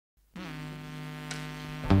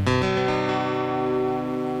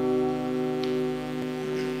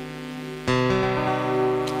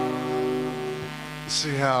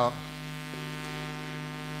See how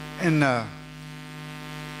in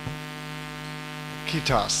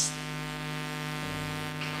Kitas.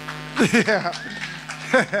 Yeah.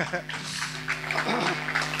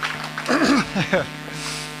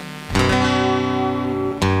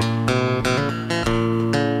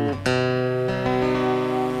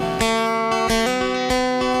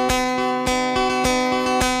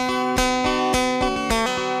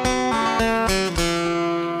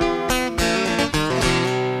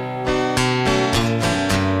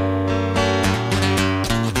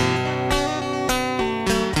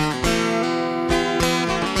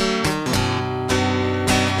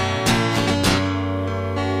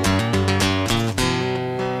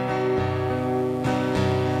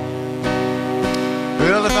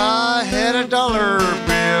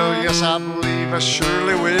 I believe I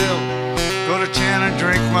surely will go to town and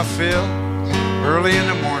drink my fill early in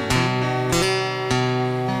the morning.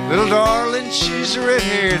 Little darling, she's a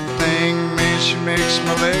red-haired thing, man, she makes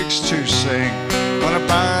my legs to sing. Gonna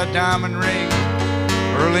buy a diamond ring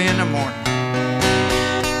early in the morning.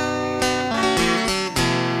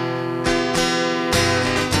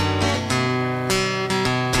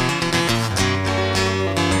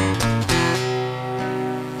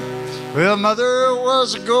 Well, mother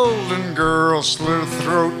was a golden girl, slit her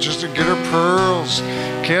throat just to get her pearls.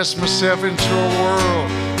 Cast myself into a whirl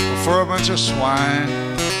for a bunch of swine.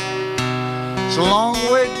 It's a long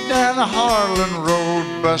way down the Harlan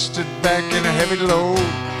Road, busted back in a heavy load.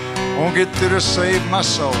 Won't get through to save my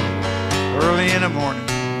soul early in the morning.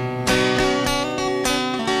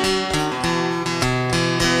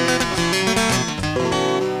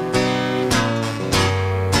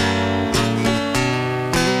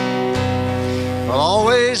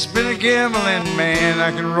 Always been a gambling man,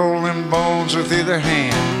 I can roll them bones with either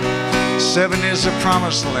hand. 7 is the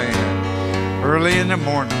promised land, early in the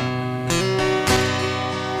morning.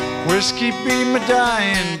 Whiskey be my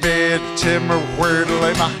dying bed, tell me where to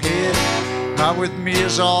lay my head. Not with me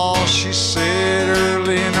is all she said,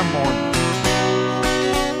 early in the morning.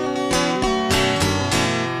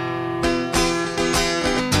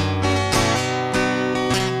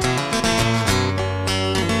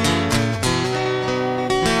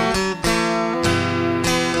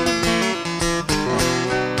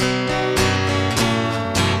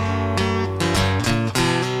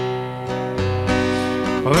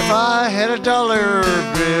 Well, if I had a dollar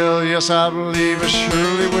bill, yes, I believe I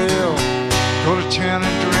surely will go to town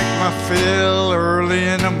and drink my fill early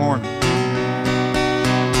in the morning.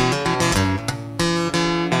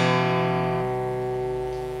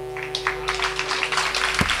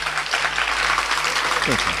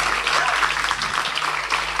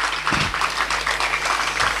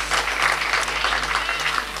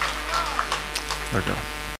 There we go.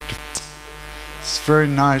 It's very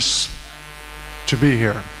nice to be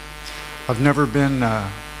here. I've never been to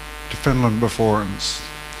Finland before, and it's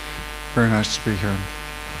very nice to be here.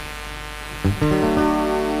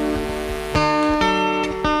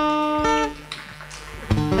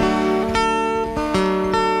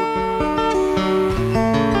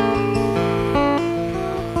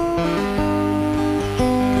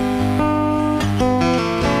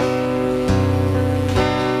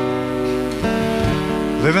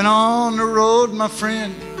 Living on the road, my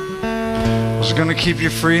friend, was gonna keep you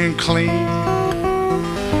free and clean.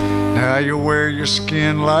 Now you wear your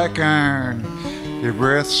skin like iron, your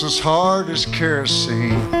breath's as hard as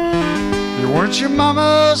kerosene. You weren't your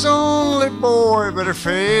mama's only boy, but her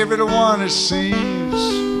favorite one, it seems.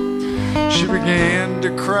 She began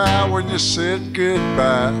to cry when you said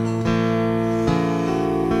goodbye,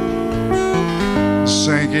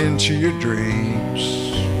 sank into your dreams.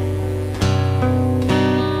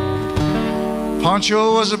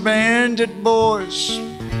 Pancho was a bandit, boys.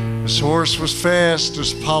 His horse was fast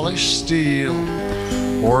as polished steel,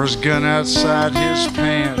 wore his gun outside his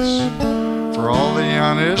pants for all the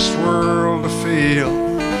honest world to feel.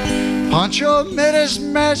 Pancho met his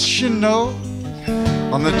match, you know,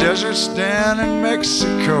 on the deserts down in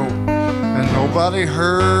Mexico, and nobody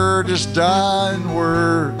heard his dying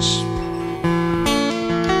words.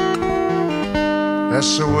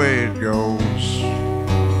 That's the way it goes.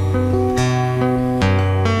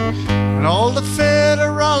 And all the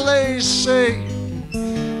federales say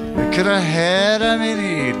they could have had him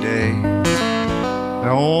any day. They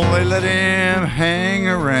only let him hang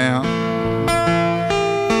around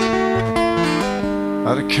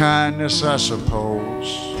out of kindness, I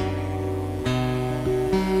suppose.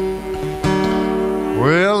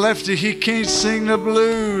 Well, Lefty, he can't sing the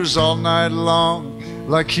blues all night long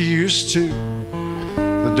like he used to.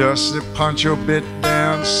 The dust that Pancho bit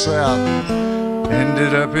down south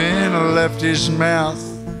ended up in Lefty's mouth.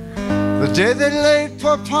 The day they laid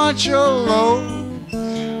poor Pancho low,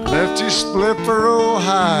 Lefty split for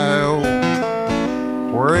Ohio,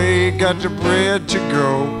 where he got the bread to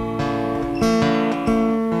go.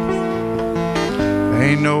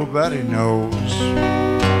 Ain't nobody knows.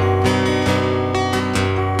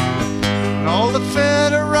 And all the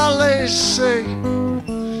federales say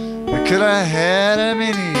they could have had him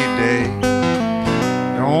any day,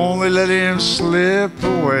 only let him slip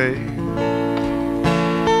away.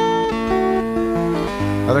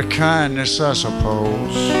 Out of kindness, I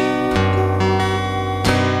suppose.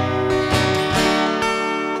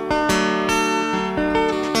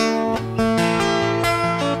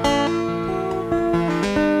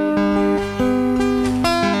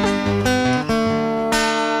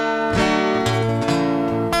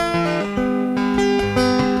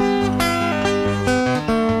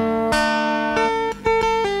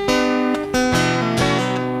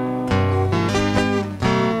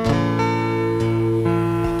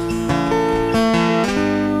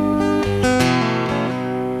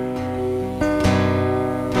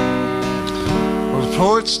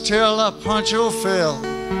 Poets tell how Pancho fell.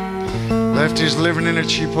 Lefty's living in a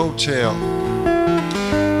cheap hotel.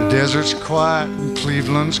 The desert's quiet and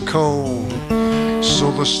Cleveland's cold,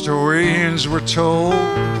 so the story ends were told.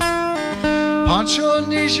 Pancho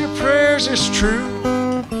needs your prayers, it's true,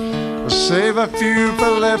 but save a few for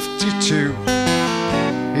Lefty too.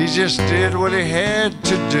 He just did what he had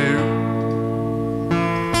to do.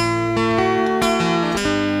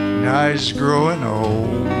 Now he's growing old.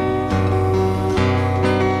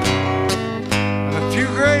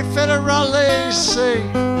 Great federales say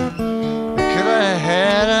they could have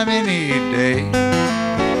had him any day,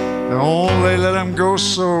 they only let him go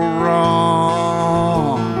so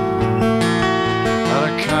wrong. Out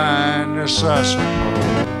of kindness, I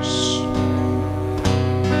suppose.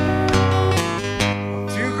 A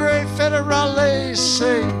few great federales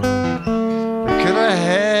say they could have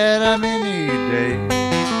had him any day,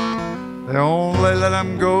 they only let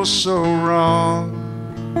him go so wrong.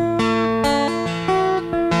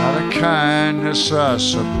 Kindness, I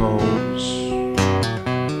suppose.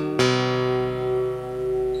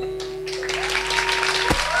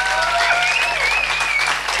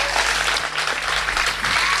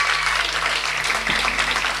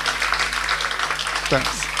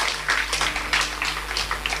 Thanks.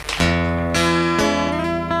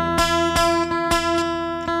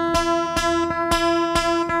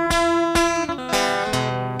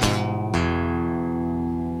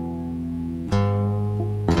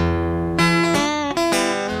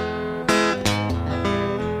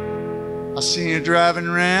 I seen you driving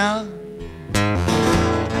around,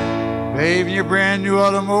 babe, in your brand new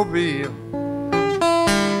automobile.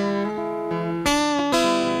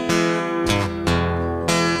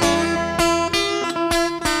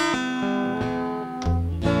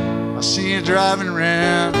 I seen you driving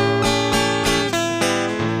around,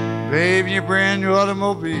 babe, in your brand new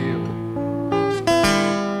automobile.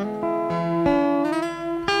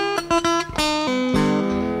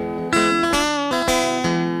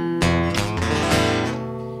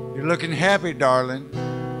 Looking happy, darling,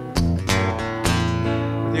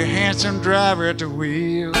 with your handsome driver at the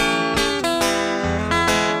wheel.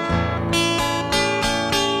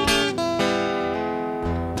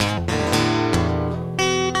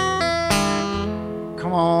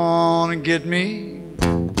 Come on and get me,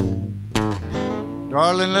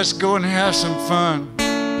 darling, let's go and have some fun.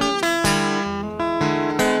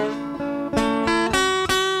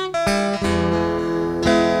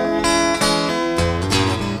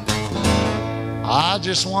 I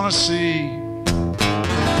just want to see,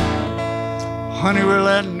 honey, will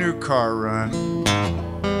that new car run?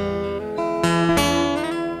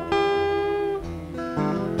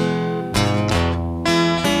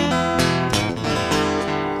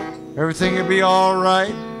 Everything will be all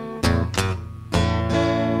right,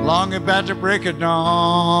 long about the break of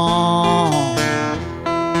dawn.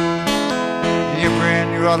 In your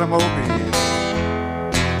brand new automobile.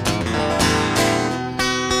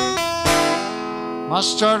 My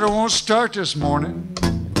starter won't start this morning.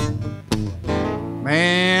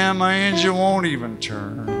 Man, my engine won't even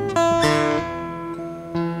turn.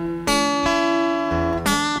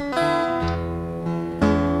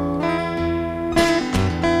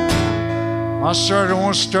 My starter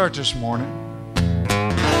won't start this morning.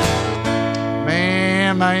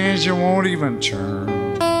 Man, my engine won't even turn.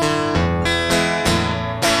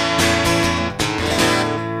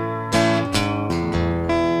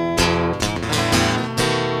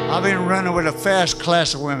 I've been running with a fast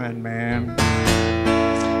class of women, man.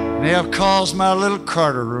 And they have caused my little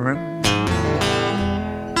car to ruin.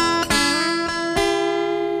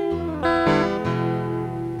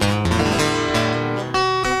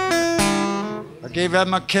 gave that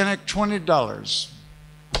mechanic $20.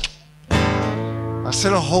 I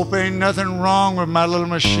said, I hope ain't nothing wrong with my little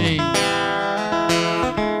machine.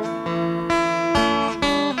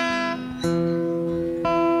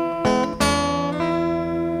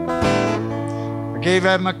 I gave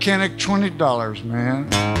that mechanic $20, man.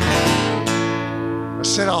 I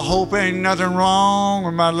said, I hope ain't nothing wrong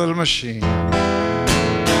with my little machine.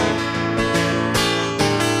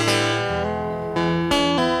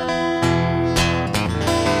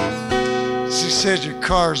 She said, your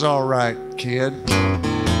car's all right, kid.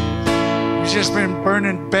 You've just been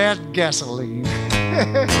burning bad gasoline.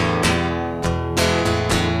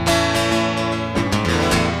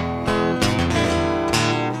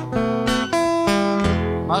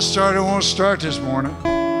 My starter won't start this morning.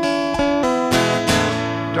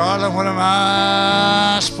 Darling, what am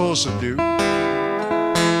I supposed to do?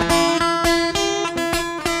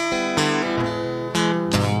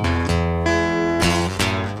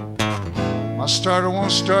 My starter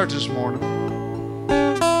won't start this morning.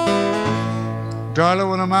 Darling,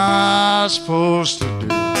 what am I supposed to do?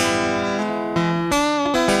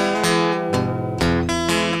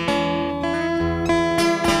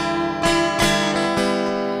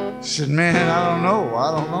 She said, man, I don't know.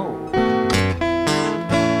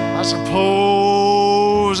 I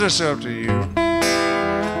suppose it's up to you.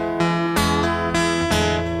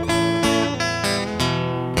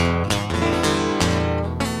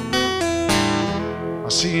 I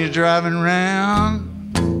see you driving around,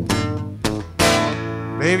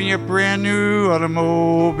 baby, your brand new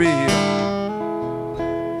automobile.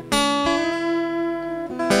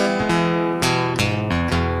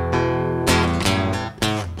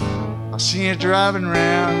 I see you driving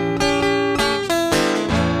around,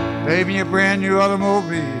 baby, your brand new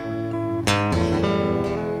automobile.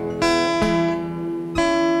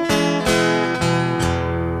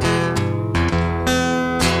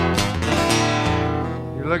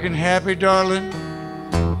 You're looking happy, darling,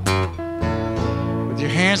 with your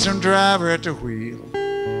handsome driver at the wheel. In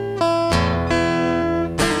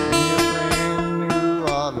your brand new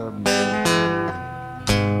automobile.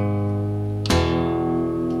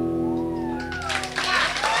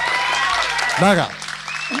 Back up.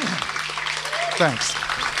 Thanks.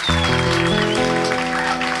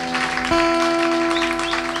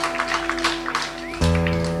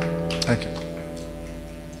 Thank you.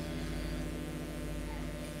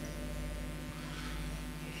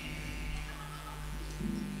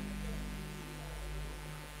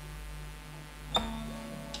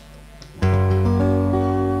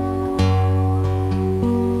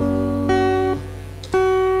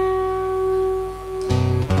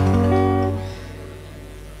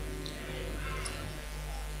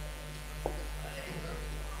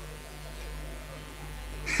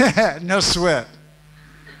 No sweat.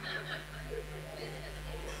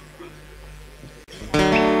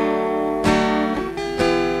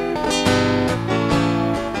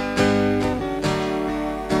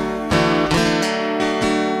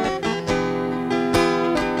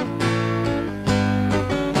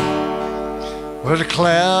 Well, the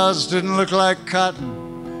clouds didn't look like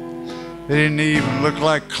cotton. They didn't even look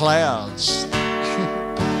like clouds.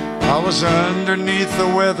 I was underneath the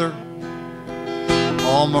weather.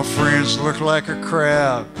 All my friends looked like a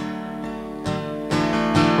crowd.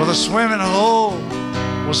 Well, the swimming hole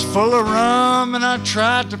was full of rum, and I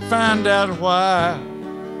tried to find out why.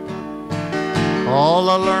 All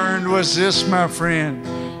I learned was this, my friend: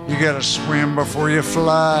 you gotta swim before you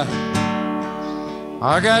fly.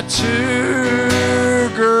 I got two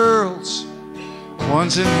girls,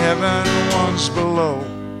 one's in heaven, one's below.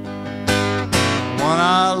 One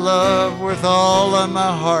I love with all of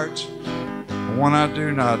my heart, one I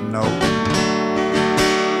do not know.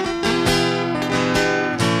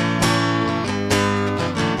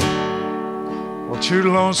 Well,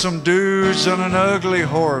 two lonesome dudes on an ugly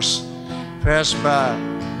horse passed by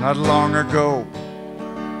not long ago.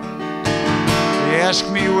 They asked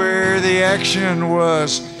me where the action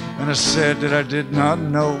was, and I said that I did not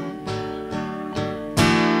know.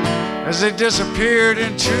 As they disappeared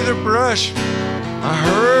into the brush, I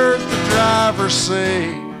heard the driver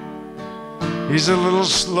say, he's a little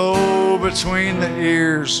slow between the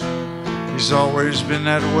ears. He's always been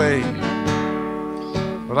that way.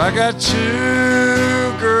 But I got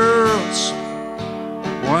two girls,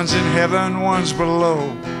 one's in heaven, one's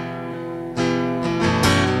below.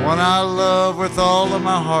 One I love with all of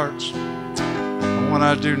my heart, and one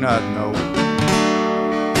I do not know.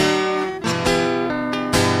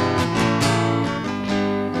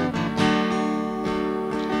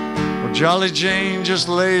 Well, Jolly Jane just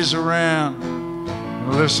lays around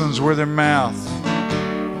and listens with her mouth.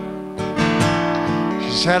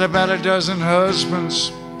 She's had about a dozen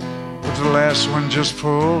husbands, but the last one just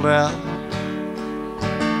pulled out.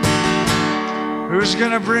 Who's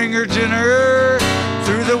gonna bring her dinner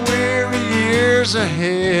through the weary years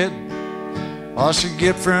ahead? All she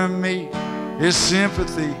get from me is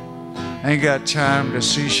sympathy. Ain't got time to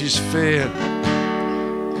see she's fed.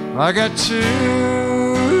 I got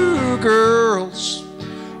two girls,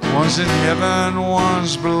 one's in heaven,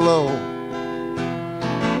 one's below.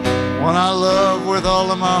 One I love with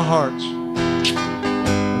all of my heart,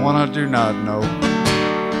 one I do not know.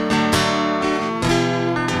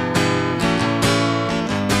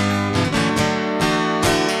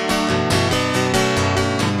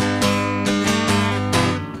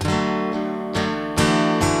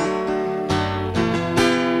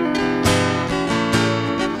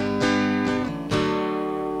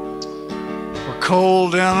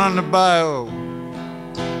 Cold down on the bio,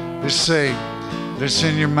 they say that's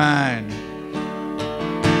in your mind.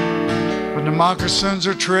 But the moccasins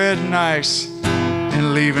are treading ice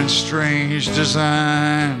and leaving strange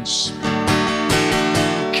designs.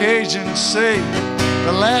 Cajuns say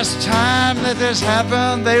the last time that this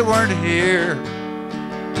happened, they weren't here.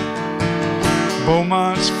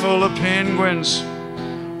 Beaumont's full of penguins,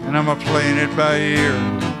 and I'm a-playing it by ear.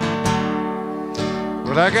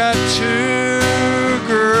 But I got two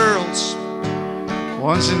girls,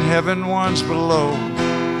 one's in heaven, one's below.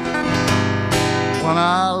 One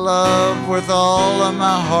I love with all of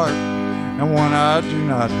my heart, and one I do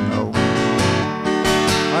not know.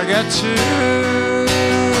 I got two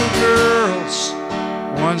girls,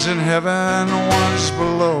 one's in heaven, one's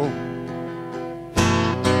below.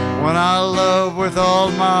 One I love with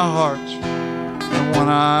all my heart, and one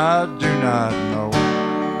I do not know.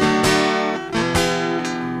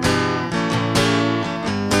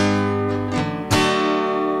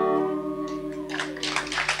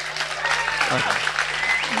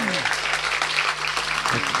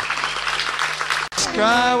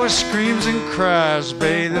 Sky with screams and cries,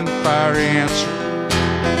 bathing fiery answer.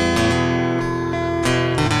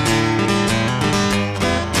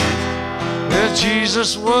 That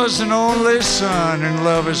Jesus was an only son, and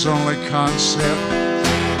love is only concept.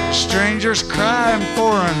 Strangers cry in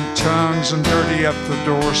foreign tongues and dirty up the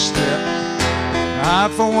doorstep. I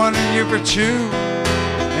for one and you for two,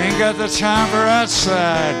 ain't got the time for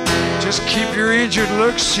outside. Just keep your injured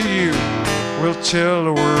looks to you. We'll tell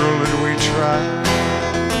the world that we tried.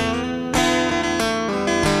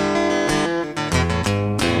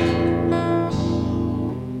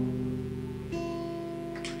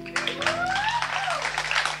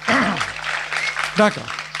 Danke.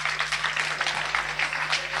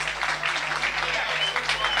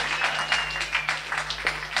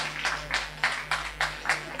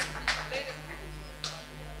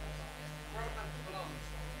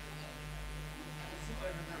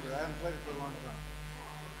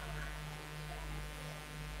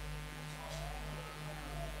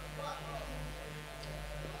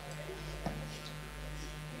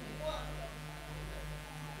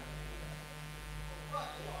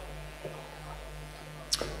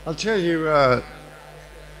 I'll tell you,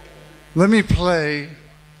 let me play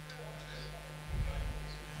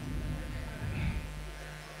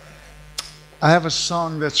I have a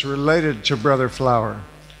song that's related to Brother Flower.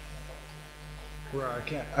 Where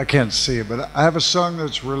I can't see it, but I have a song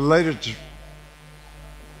that's related to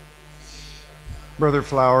Brother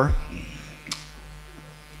Flower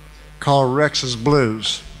called Rex's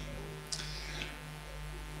Blues.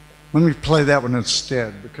 Let me play that one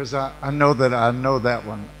instead, because I know that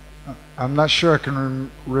one. I'm not sure I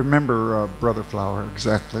can remember Brother Flower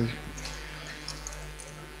exactly.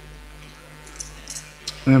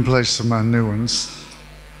 And then play some of my new ones.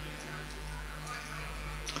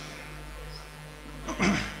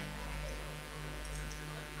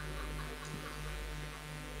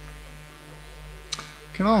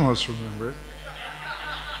 Can almost remember it.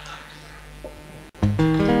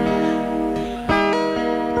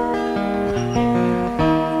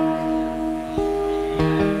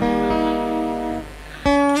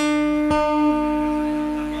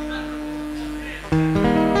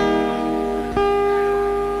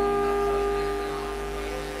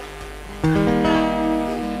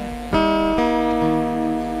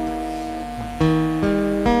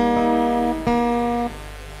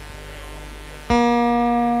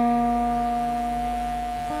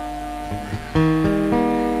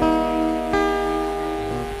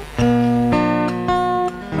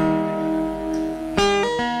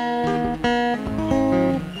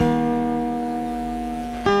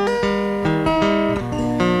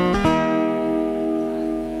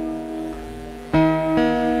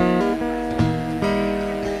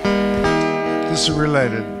 This is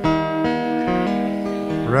related.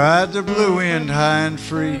 Ride the blue wind high and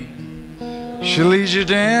free. She'll lead you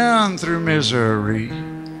down through misery.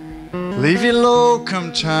 Leave you low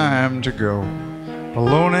come time to go.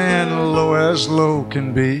 Alone and low as low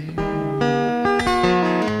can be.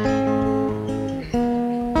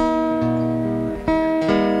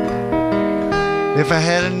 If I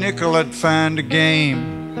had a nickel, I'd find a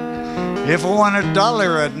game. If I won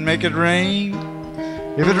 $1, I'd make it rain.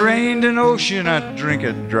 If it rained an ocean, I'd drink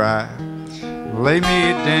it dry. Lay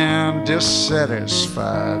me down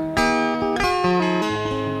dissatisfied.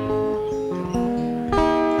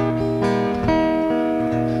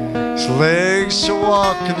 It's legs to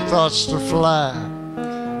walk and thoughts to fly,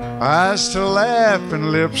 eyes to laugh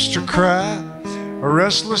and lips to cry, a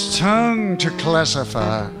restless tongue to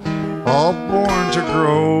classify, all born to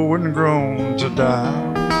grow and grown to die.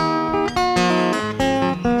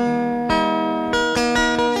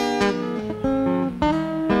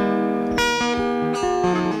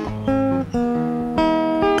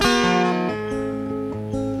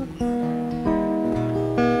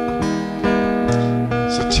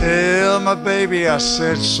 My baby, I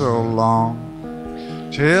said so long.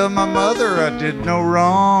 Tell my mother I did no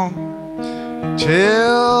wrong.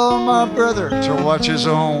 Tell my brother to watch his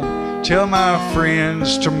own. Tell my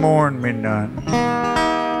friends to mourn me none.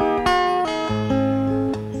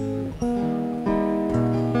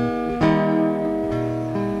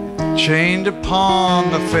 Chained upon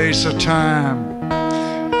the face of time,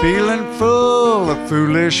 feeling full of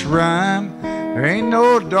foolish rhyme. There ain't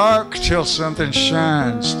no dark till something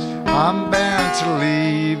shines. I'm bound to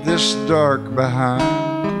leave this dark behind.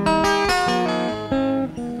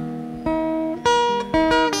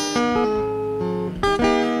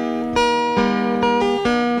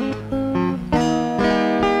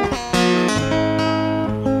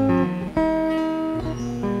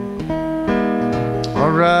 I'll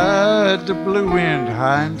ride the blue wind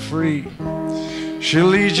high and free. She'll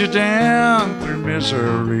lead you down through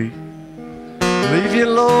misery. Leave you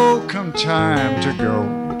low come time to go.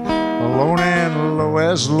 Alone and low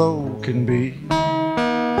as low can be.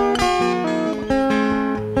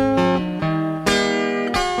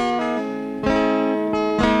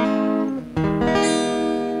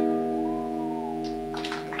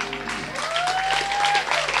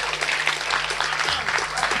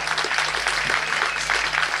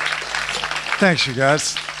 Thanks, you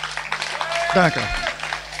guys. Thank you.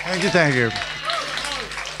 Thank you, thank you.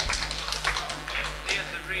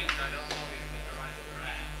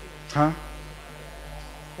 Huh?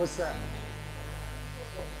 What's that?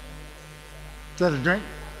 Is that a drink?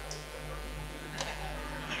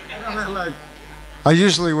 I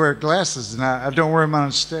usually wear glasses and I don't wear them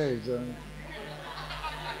on stage.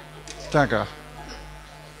 Thank you.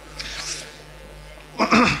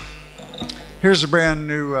 Here's a brand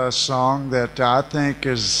new song that I think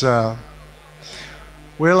is, let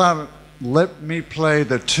me play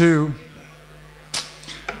the two.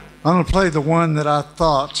 I'm going to play the one that I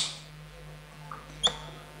thought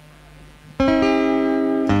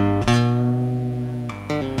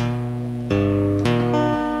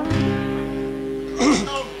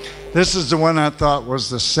this is the one I thought was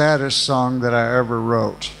the saddest song that I ever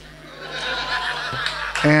wrote.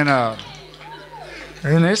 And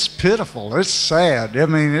it's pitiful. It's sad. I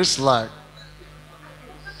mean, it's like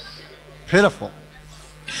pitiful.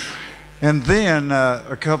 And then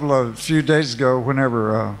a few days ago,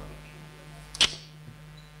 whenever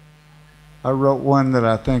I wrote one that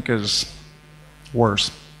I think is worse.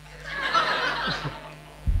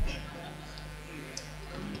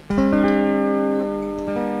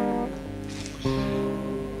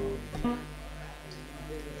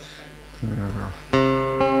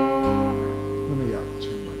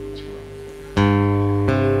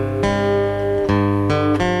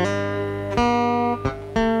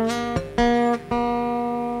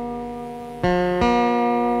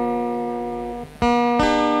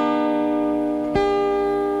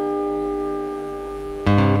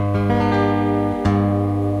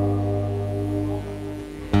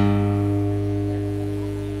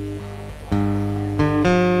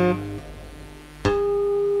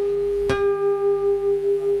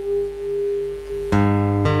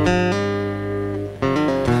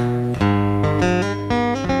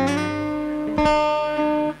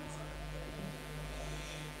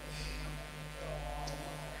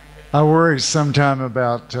 I worry sometime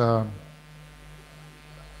about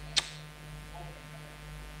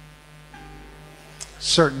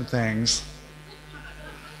certain things.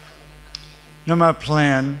 You know, my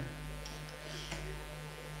plan,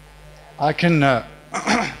 I can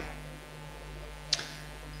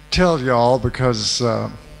tell y'all because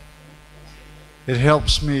It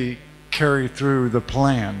helps me carry through the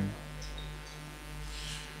plan.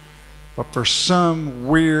 But for some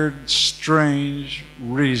weird, strange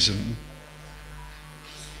reason,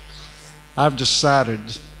 I've decided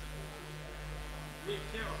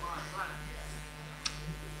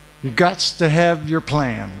you got to have your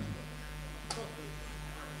plan.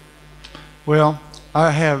 Well,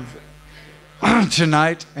 I have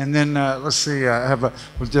tonight, and then let's see, I have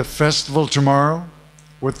a festival tomorrow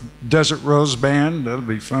with Desert Rose Band. That'll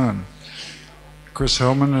be fun. Chris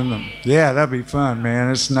Hillman and them. Yeah, that'd be fun,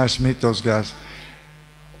 man. It's nice to meet those guys.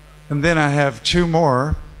 And then I have two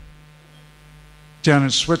more down in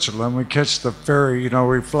Switzerland. We catch the ferry, you know,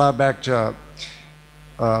 we fly back to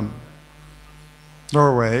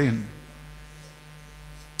Norway and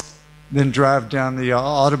then drive down the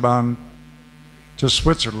Autobahn to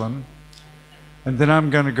Switzerland. And then I'm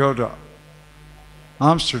going to go to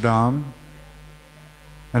Amsterdam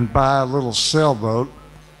and buy a little sailboat,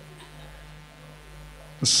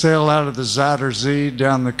 sail out of the Zuiderzee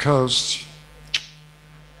down the coast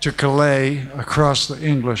to Calais across the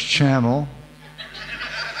English Channel.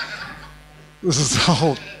 This is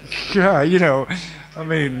all, yeah, you know, I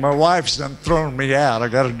mean, my wife's done thrown me out. I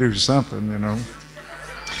got to do something, you know.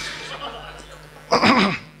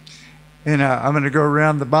 And I'm going to go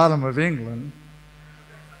around the bottom of England,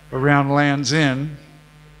 around Land's End.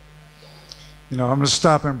 You know, I'm going to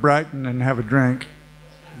stop in Brighton and have a drink.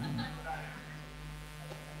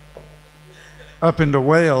 Up into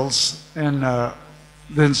Wales, and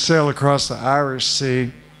then sail across the Irish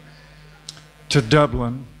Sea to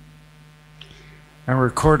Dublin and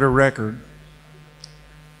record a record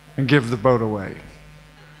and give the boat away.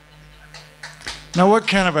 Now, what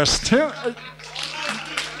kind of a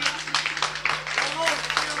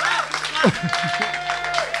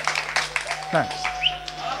Thanks.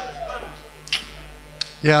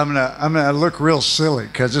 Yeah, I'm gonna look real silly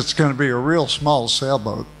because it's gonna be a real small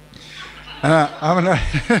sailboat. I'm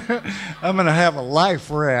gonna have a life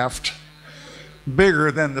raft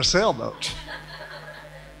bigger than the sailboat.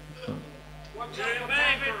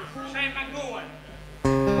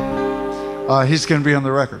 He's gonna be on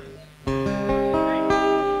the record.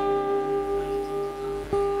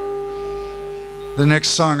 The next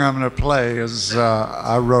song I'm gonna play is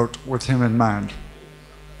I wrote with him in mind.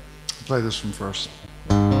 I'll play this one first.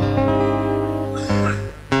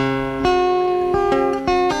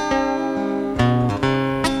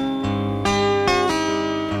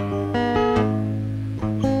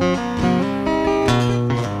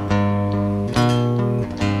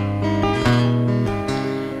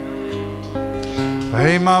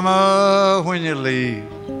 Hey mama, when you leave,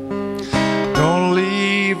 don't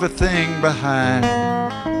leave a thing behind.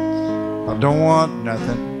 I don't want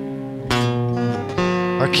nothing,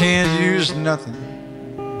 I can't use nothing.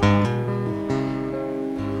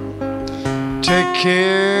 Take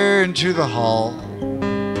care into the hall,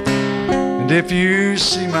 and if you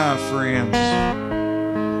see my friends,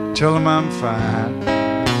 tell them I'm fine,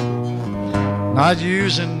 not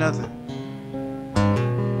using nothing.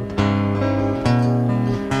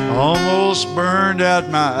 Almost burned out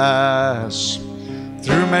my eyes,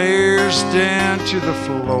 threw my ears down to the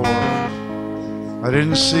floor. I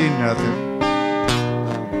didn't see nothing,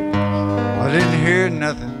 I didn't hear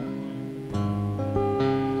nothing.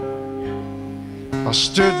 I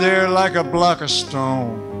stood there like a block of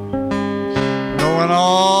stone, knowing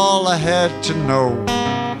all I had to know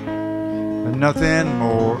and nothing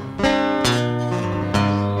more.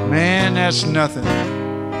 Man, that's nothing.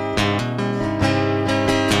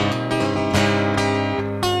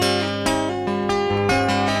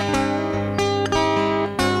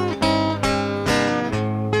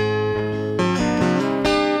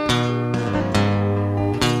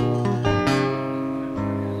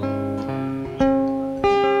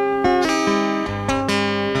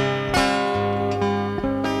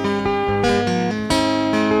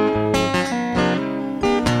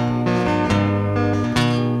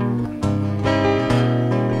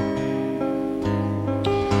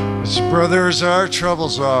 Brothers, our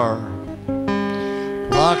troubles are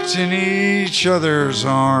locked in each other's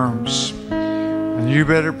arms, and you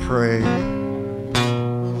better pray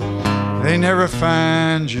they never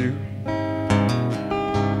find you.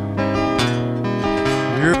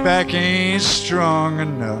 Your back ain't strong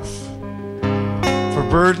enough for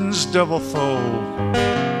burdens double fold.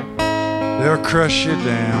 They'll crush you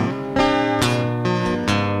down,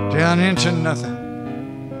 down into nothing.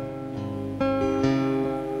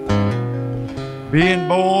 Being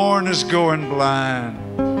born is going blind,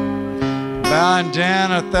 bowing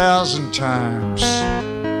down 1,000 times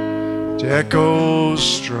to echoes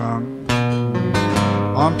strung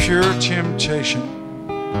on pure temptation.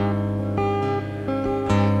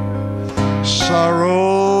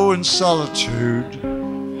 Sorrow and solitude,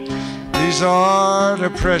 these are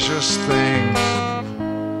the precious things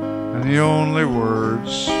and the only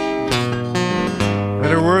words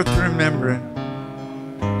that are worth remembering.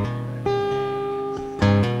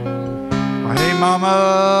 Hey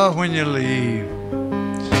mama, when you leave,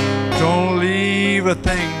 don't leave a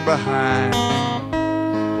thing behind.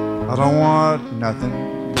 I don't want nothing,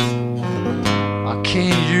 I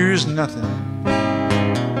can't use nothing.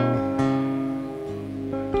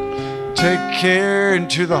 Take care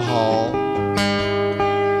into the hall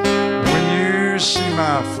when you see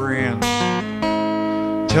my friends.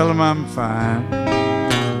 Tell them I'm fine,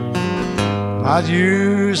 not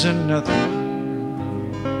using nothing.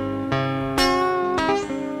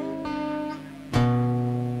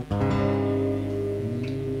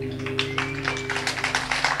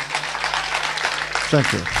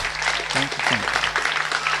 Thank you. Thank you. Thank you.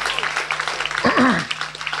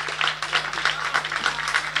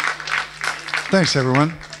 Thanks,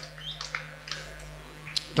 everyone.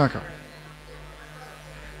 Danke.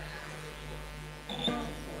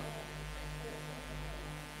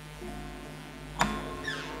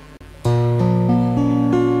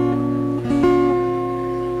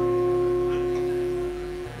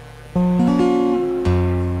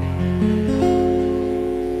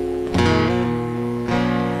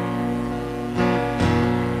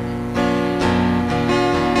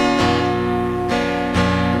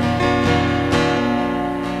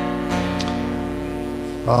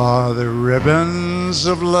 The ribbons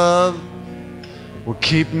of love will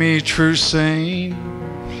keep me true sane.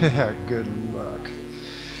 Yeah, good luck.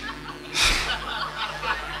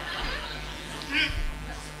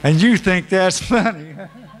 And you think that's funny.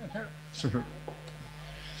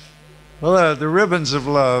 Well, the ribbons of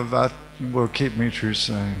love will keep me true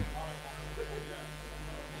sane.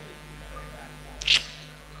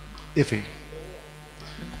 Iffy.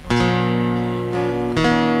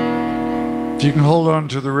 If you can hold on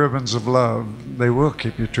to the ribbons of love, they will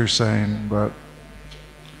keep you true sane, but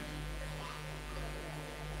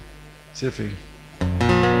it's iffy.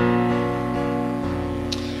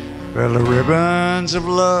 Well, the ribbons of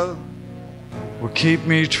love will keep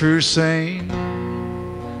me true sane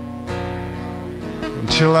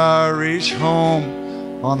until I reach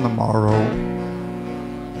home on the morrow.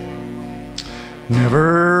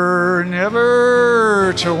 Never,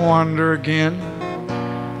 never to wander again.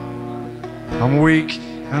 I'm weak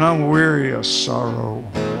and I'm weary of sorrow.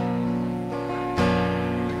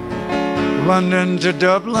 London to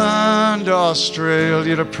Dublin to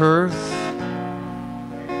Australia to Perth,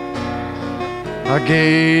 I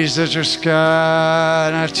gazed at your sky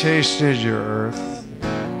and I tasted your earth.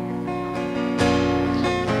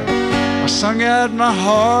 I sung out my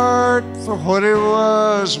heart for what it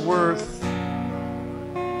was worth.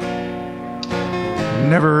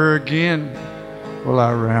 Never again will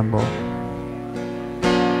I ramble.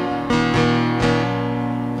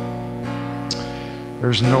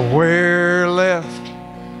 There's nowhere left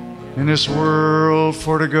in this world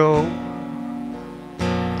for to go.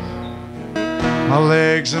 My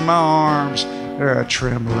legs and my arms, they're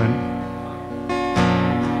a-trembling.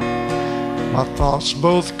 My thoughts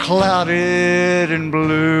both clouded and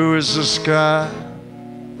blue as the sky.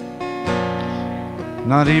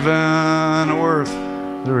 Not even worth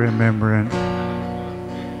the remembering.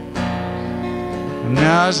 And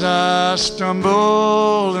now as I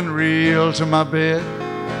stumble and reel to my bed,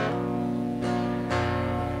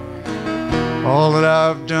 all that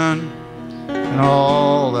I've done and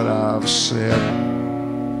all that I've said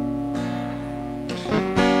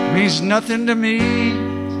means nothing to me.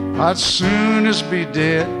 I'd soon as be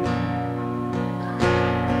dead,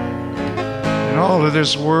 and all of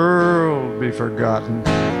this world be forgotten.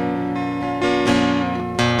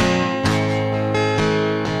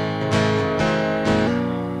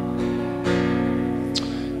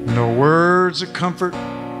 No words of comfort,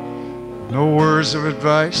 no words of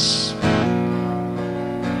advice,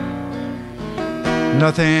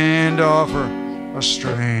 nothing to offer a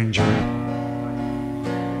stranger.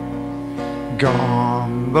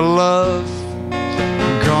 Gone the love,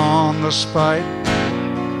 gone the spite.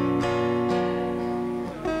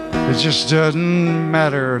 It just doesn't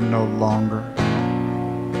matter no longer.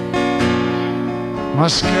 My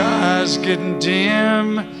sky's getting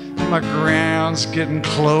dim, my ground's getting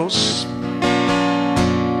close.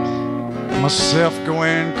 Myself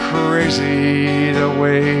going crazy the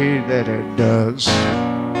way that it does.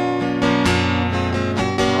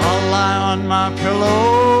 I'll lie on my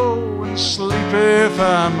pillow and sleep if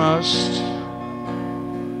I must.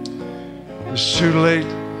 It's too late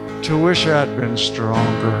to wish I'd been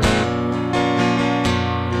stronger.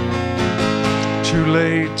 Too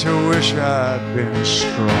late to wish I'd been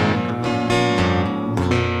stronger.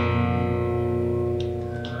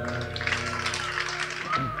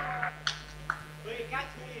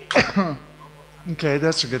 Okay,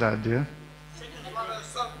 that's a good idea.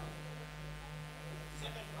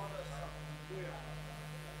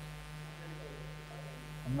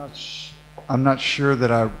 I'm not sure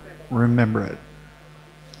that I remember it.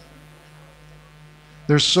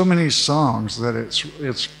 There's so many songs that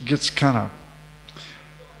it gets kind of,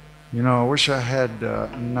 you know, I wish I had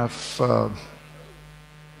enough. I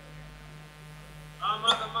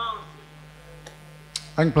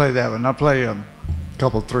can play that one. I'll play a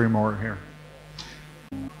couple, three more here.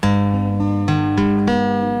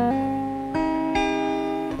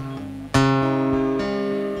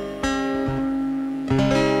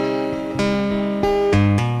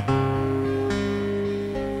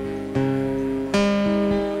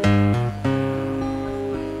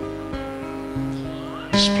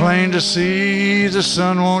 It's plain to see the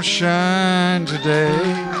sun won't shine today.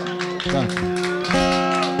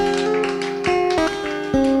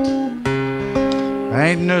 I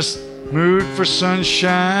ain't in the mood for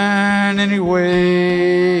sunshine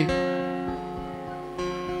anyway.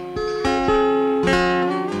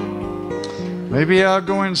 Maybe I'll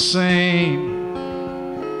go insane.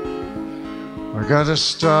 I gotta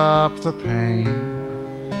stop the pain.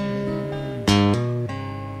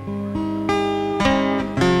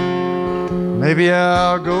 Maybe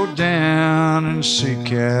I'll go down and see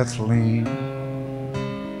Kathleen.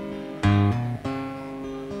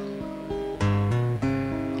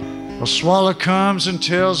 A swallow comes and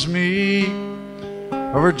tells me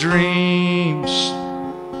of her dreams.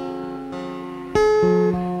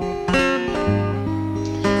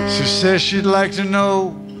 She says she'd like to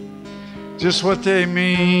know just what they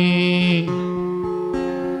mean.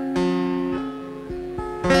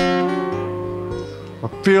 I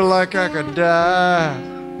feel like I could die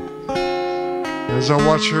as I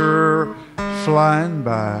watch her flying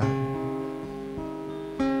by.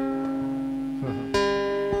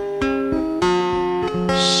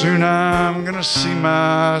 Soon I'm gonna see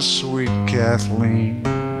my sweet Kathleen.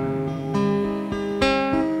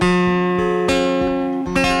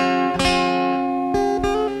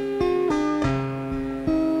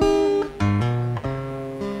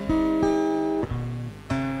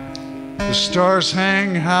 The stars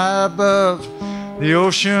hang high above the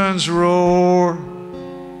ocean's roar.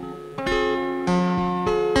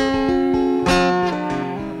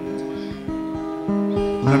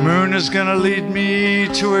 The moon is gonna lead me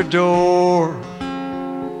to her door.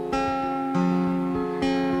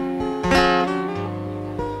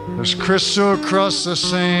 There's crystal across the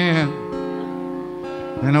sand,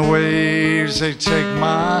 and the waves, they take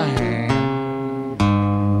my hand.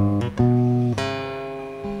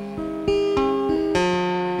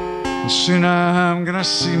 And soon I'm gonna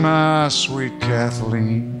see my sweet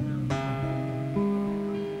Kathleen.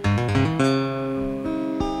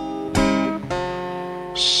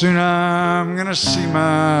 Soon I'm gonna see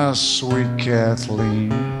my sweet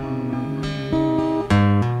Kathleen.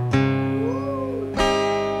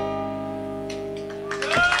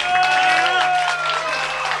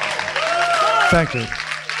 Thank you.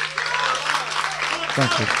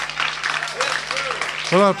 Thank you.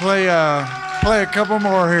 Well, I'll play a couple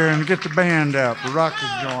more here and get the band out. Rock the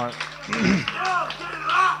joint.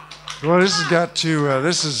 Well, this has got to.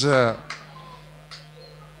 This has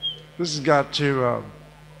got to.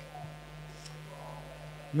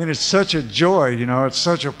 I mean, it's such a joy, you know, it's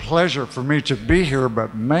such a pleasure for me to be here,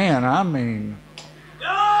 but man, I mean,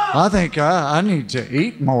 I think I need to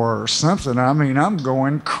eat more or something. I mean, I'm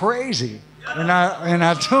going crazy. And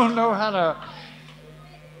I don't know how to,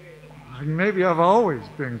 maybe I've always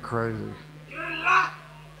been crazy.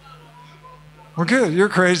 Well, good, you're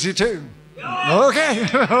crazy too. Okay,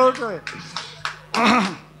 okay.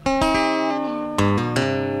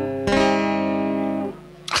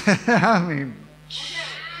 I mean,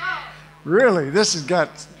 really, this has got,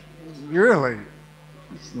 really,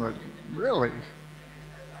 really.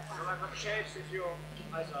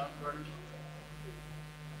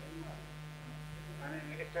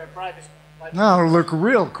 Now I look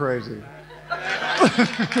real crazy.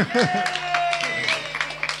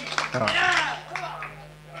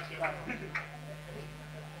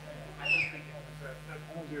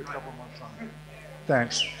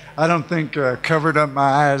 Thanks. I don't think covered up my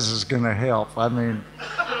eyes is going to help. I mean,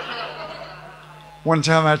 one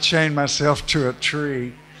time I chained myself to a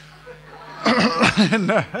tree.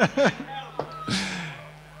 And,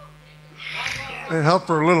 It helped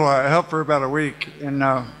for a little while. It helped for about a week. And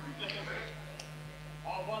I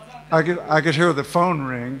could hear the phone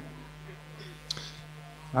ring.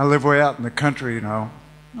 I live way out in the country, you know.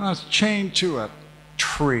 I was chained to a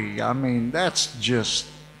tree. I mean, that's just,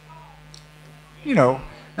 you know,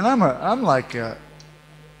 and I'm like a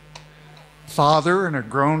father and a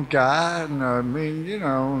grown guy, and I mean, you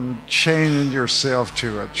know, chaining yourself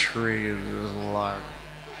to a tree is just like,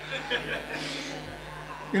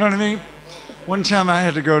 you know what I mean? One time I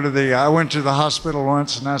went to the hospital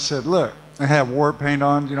once, and I said, look, I have war paint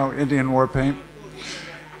on, you know, Indian war paint.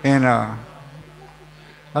 And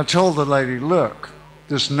I told the lady, look,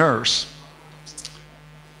 this nurse,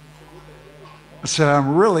 I said,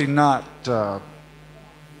 I'm really not, I'm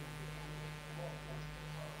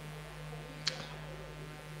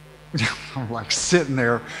like sitting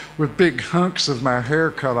there with big hunks of my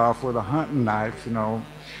hair cut off with a hunting knife, you know,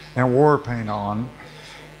 and war paint on.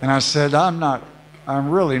 And I said, I'm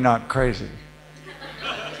really not crazy.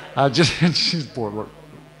 And she's bored. Look.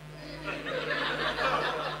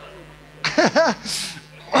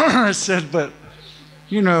 I said, but,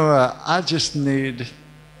 you know, I just need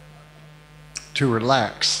to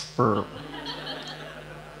relax for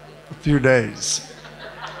a few days.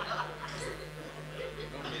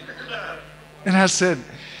 And I said,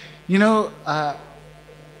 you know, I've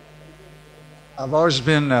always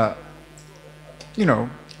been, you know,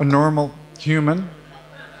 a normal human,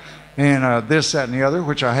 and this, that, and the other,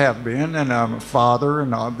 which I have been, and I'm a father,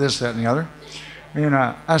 and all this, that, and the other. And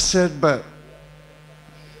I said, but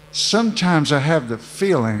sometimes I have the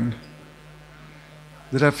feeling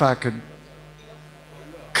that if I could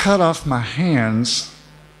cut off my hands,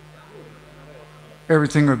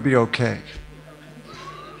 everything would be okay.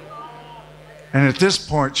 And at this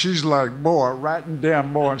point, she's like, boy, writing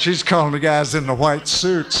down, boy, and she's calling the guys in the white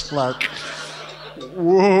suits like,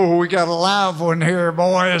 whoa, we got a live one here,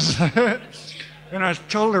 boys. And I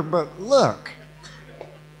told her, but look,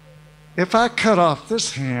 if I cut off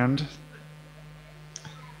this hand,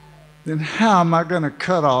 then how am I going to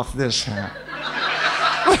cut off this hand?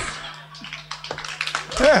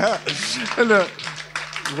 And,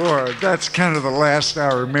 Lord, that's kind of the last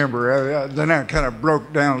I remember. Then I kind of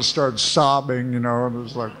broke down and started sobbing, you know, and it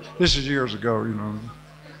was like, this is years ago, you know.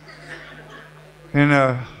 And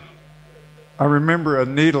I remember a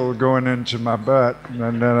needle going into my butt, and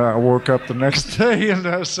then I woke up the next day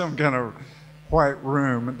in some kind of white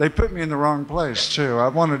room. They put me in the wrong place, too. I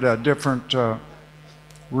wanted a different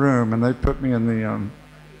room, and they put me in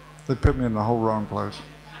the whole wrong place.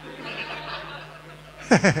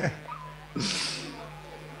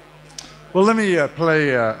 Well, let me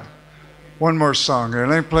play one more song here.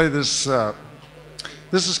 Let me play this.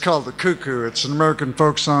 This is called the Cuckoo. It's an American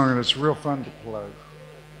folk song, and it's real fun to play.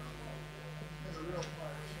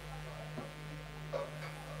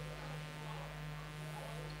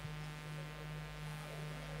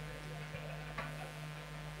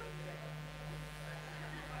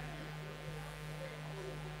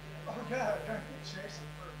 Oh, God, I can't get chasing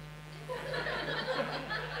first.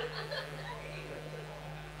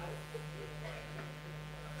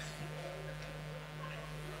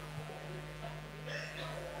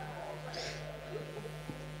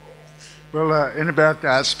 Well, in about,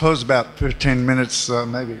 I suppose about 15 minutes,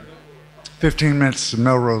 maybe 15 minutes,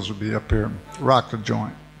 Melrose will be up here and rock the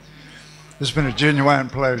joint. It's been a genuine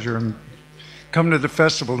pleasure, and come to the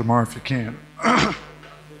festival tomorrow if you can.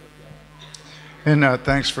 And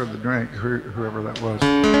thanks for the drink, whoever that was.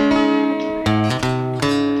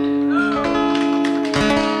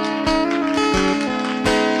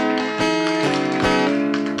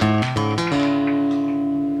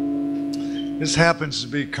 This happens to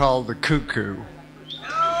be called the Cuckoo.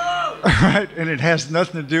 No! Right? And it has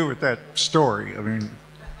nothing to do with that story. I mean,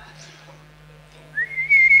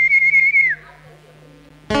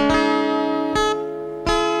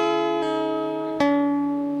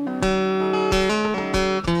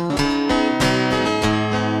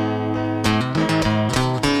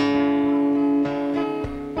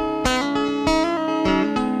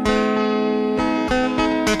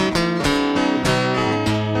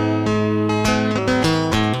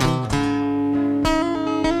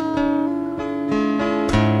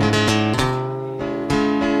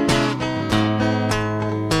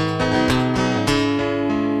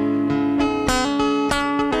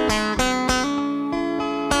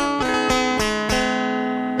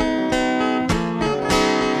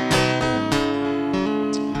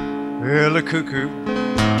 Cuckoo.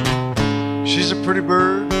 She's a pretty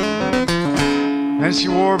bird, and she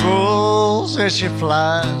warbles as she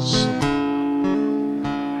flies.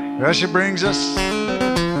 Well, she brings us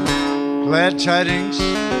glad tidings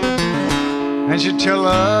and she'd tell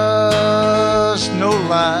us no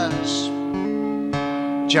lies.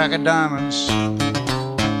 Jack of diamonds,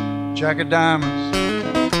 Jack of diamonds.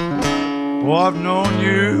 Oh, I've known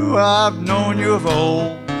you of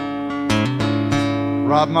old.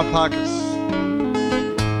 Rob my pockets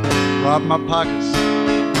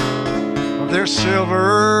of their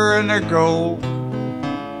silver and their gold.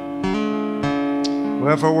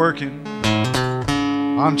 Well, for working,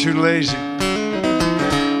 I'm too lazy,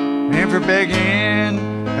 and for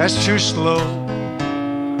begging, that's too slow.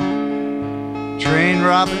 Train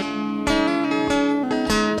robbing,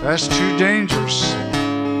 that's too dangerous,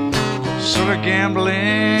 so to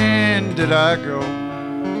gambling did I go.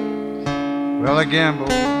 Well, I gambled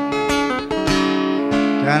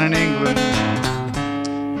down in England,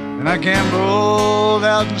 and I gambled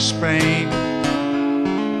out in Spain.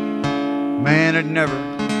 Man had never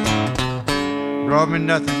brought me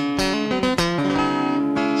nothing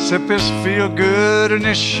except this feel good and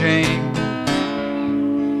this shame.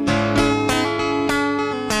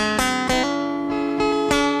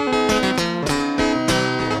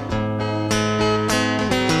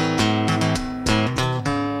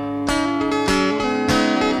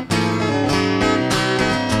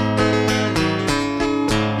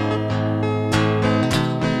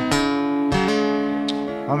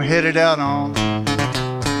 Headed out on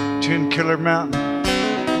 10 Killer Mountain.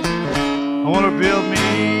 I want to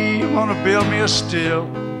build me a still.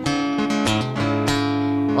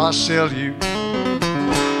 I'll sell you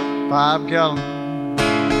 5 gallons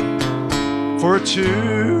for a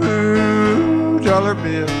 $2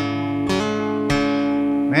 bill.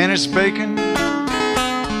 Man, it's bacon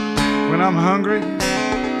when I'm hungry,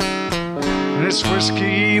 and it's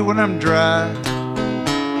whiskey when I'm dry.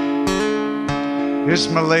 It's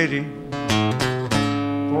my lady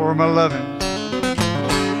for my loving,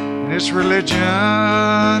 and it's religion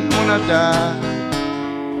when I die.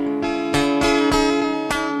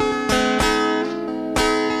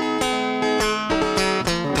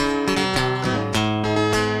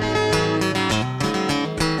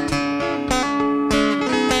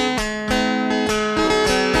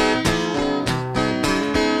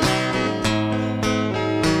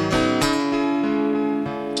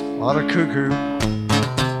 A lot of cuckoo.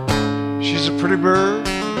 She's a pretty bird,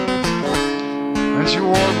 and she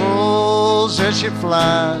warbles as she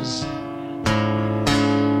flies.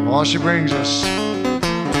 While she brings us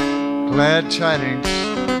glad tidings,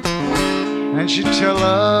 and she tell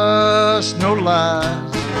us no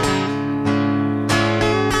lies.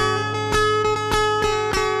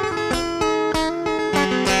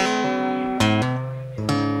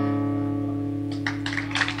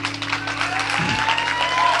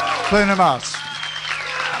 Playing the mouse.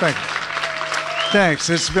 Thank you. Thanks.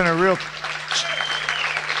 It's been a real,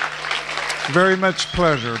 very much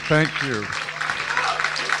pleasure. Thank you.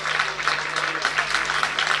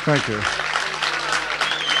 Thank you.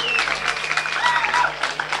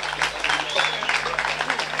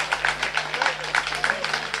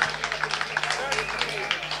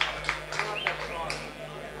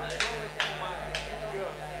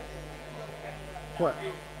 What?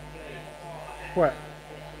 What?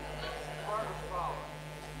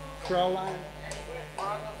 Fraulein?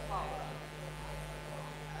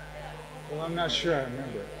 Well, I'm not sure I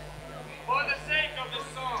remember it. For the sake of the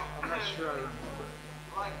song. I'm not sure I remember it.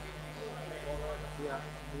 Yeah,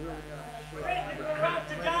 We're about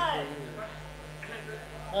to die.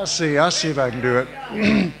 I'll see if I can do it.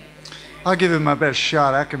 I'll give it my best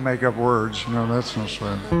shot. I can make up words. No, that's no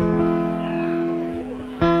sweat.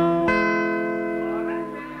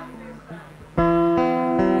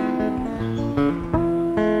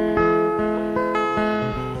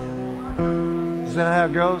 Is that how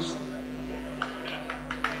it goes?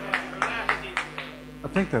 I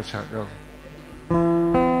think that's how it goes.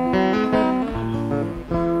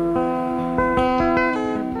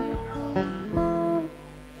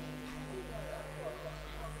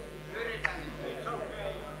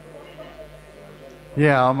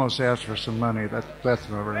 Yeah, I almost asked for some money. That's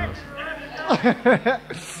never enough.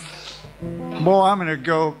 Boy, I'm gonna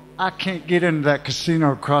go. I can't get into that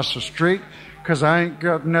casino across the street because I ain't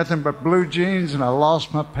got nothing but blue jeans and I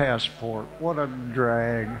lost my passport. What a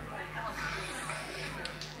drag.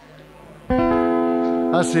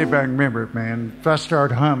 I'll see if I can remember it, man. If I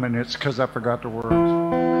start humming, it's because I forgot the words.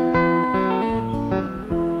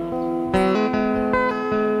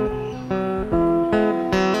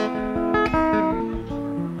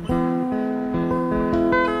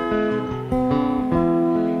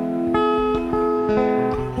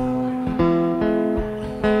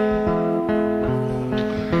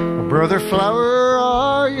 Brother Flower,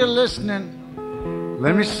 are you listening?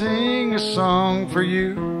 let me sing a song for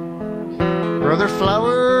you. Brother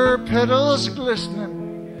flower petals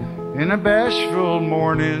glistening in a bashful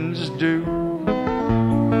morning's dew.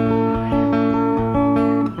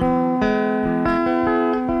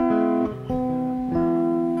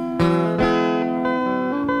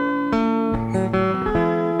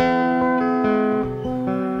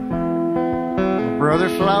 Brother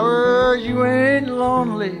flower, you ain't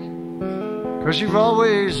lonely, 'cause you've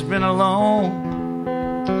always been alone.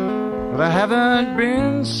 But I haven't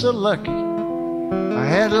been so lucky. I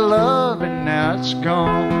had a love and now it's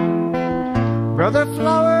gone. Brother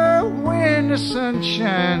flower, when the sun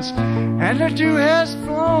shines and the dew has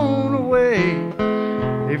flown away,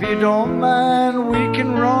 if you don't mind, we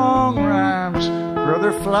can wrong rhymes.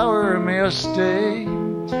 Brother flower, may I stay?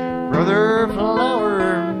 Brother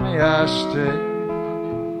flower, may I stay?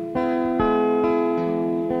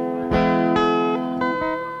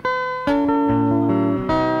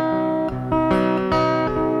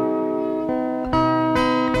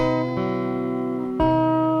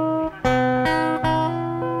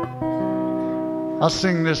 I'll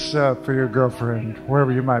sing this for your girlfriend,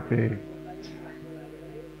 wherever you might be.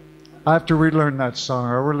 I have to relearn that song.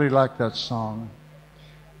 I really like that song.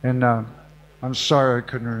 And I'm sorry I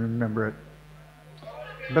couldn't remember it.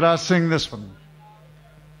 But I'll sing this one.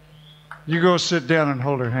 You go sit down and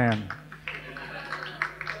hold her hand.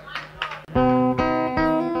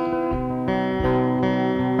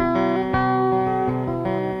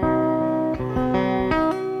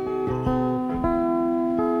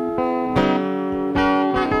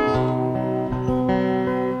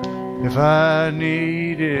 If I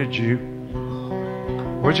needed you,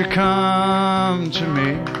 would you come to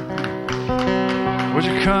me? Would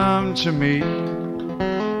you come to me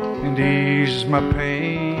and ease my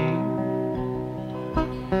pain?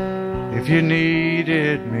 If you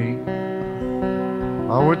needed me,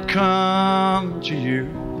 I would come to you.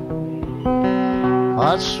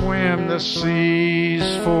 I'd swim the seas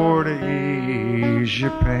for to ease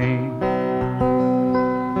your pain.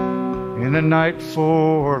 In a night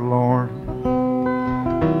forlorn,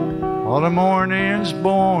 all the morning's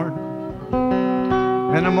born,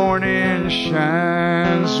 and the morning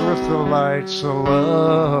shines with the lights of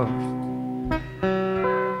love.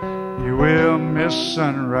 You will miss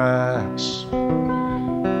sunrise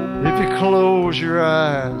if you close your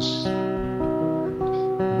eyes.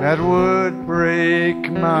 That would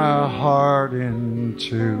break my heart in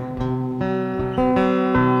two.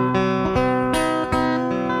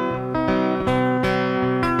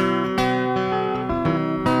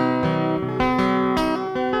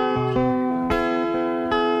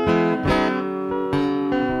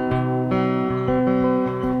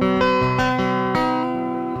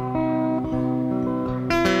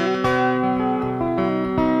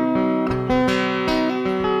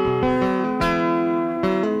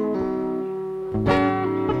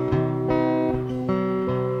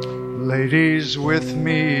 Lady's with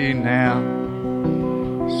me now,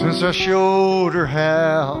 since I showed her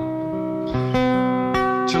how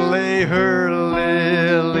to lay her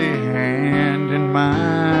lily hand in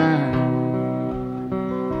mine.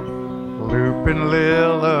 Loop and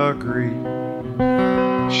Lil agree,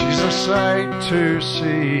 she's a sight to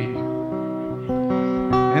see,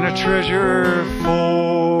 and a treasure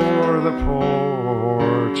for the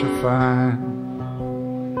poor to find.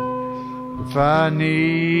 If I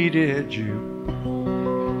needed you,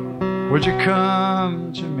 would you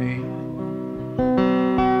come to me?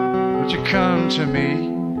 Would you come to me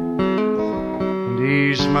and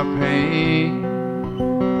ease my pain?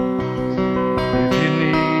 If you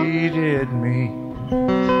needed me,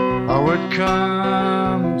 I would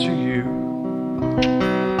come to you.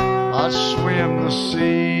 I'd swim the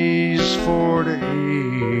seas for to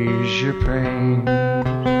ease your pain.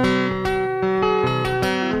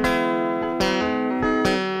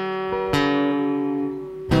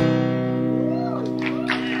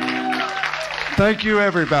 Thank you,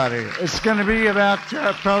 everybody. It's going to be about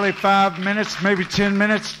probably 5 minutes, maybe 10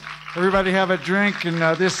 minutes. Everybody have a drink and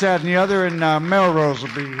this, that, and the other, and Melrose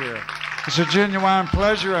will be here. It's a genuine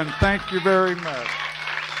pleasure, and thank you very much.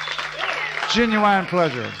 Genuine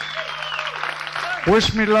pleasure.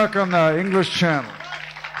 Wish me luck on the English Channel.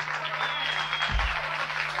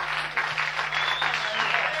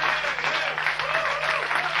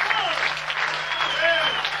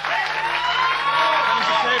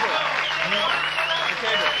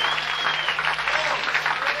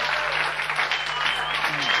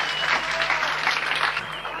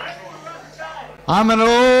 I'm an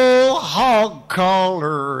old hog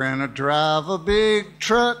caller and I drive a big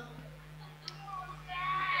truck.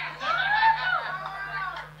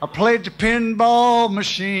 I played the pinball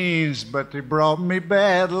machines, but they brought me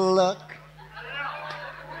bad luck.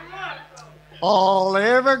 All I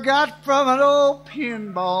ever got from an old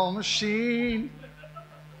pinball machine,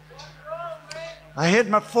 I hit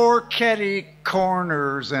my 4 caddy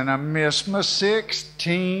corners and I missed my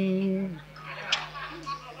 16.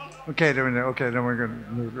 Okay, then we're going to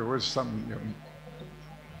move. There was something.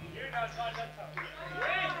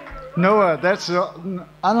 No, that's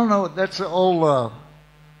I don't know. That's an old.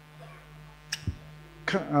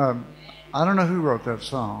 I don't know who wrote that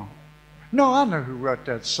song. No, I know who wrote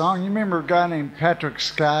that song. You remember a guy named Patrick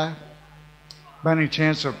Sky? By any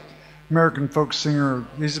chance, an American folk singer.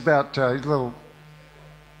 He's about he's a little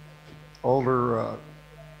older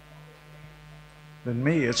than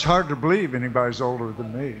me. It's hard to believe anybody's older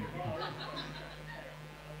than me.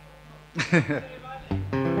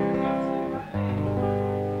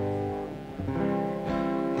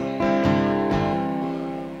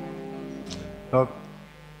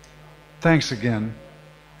 Thanks again.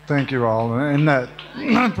 Thank you all. And that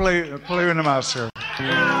play into myself.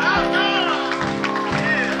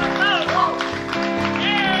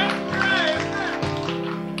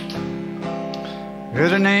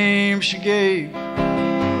 The name she gave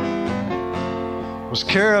was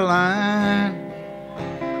Caroline,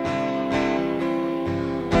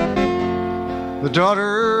 the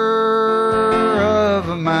daughter of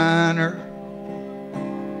a miner,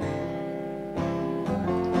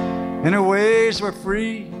 and her ways were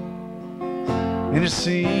free, and it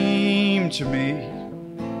seemed to me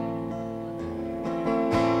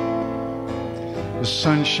the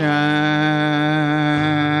sunshine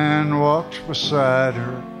walked beside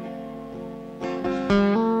her.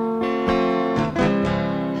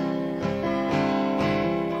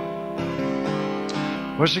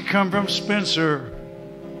 Well, she come from Spencer,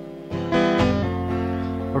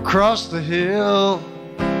 across the hill.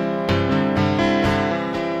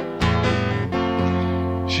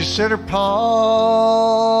 She said her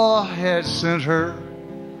pa had sent her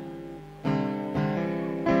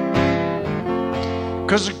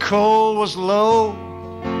 'cause the coal was low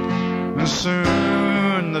and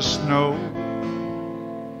soon the snow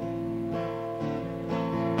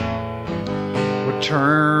would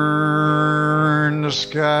turn the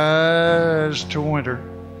skies to winter.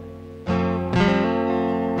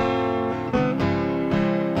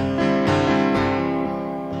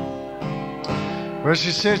 Well,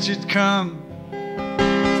 she said she'd come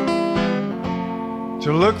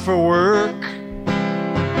to look for work.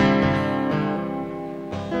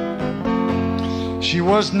 She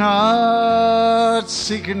was not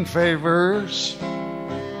seeking favors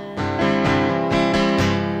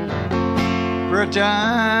for a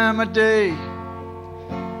dime a day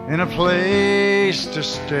and a place to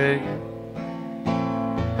stay.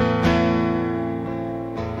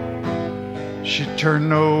 She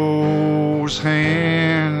turned those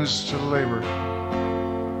hands to labor.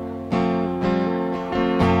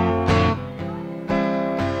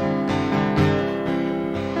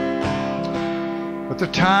 But the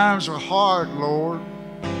times were hard, Lord,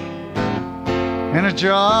 and the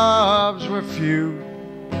jobs were few.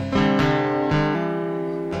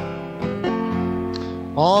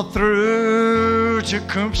 All through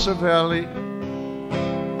Tecumseh Valley,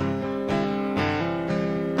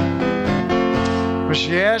 but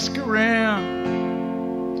she asked around,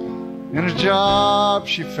 and a job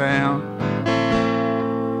she found.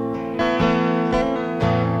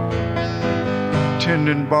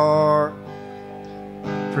 Tending bar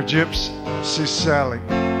for Gypsy Sally.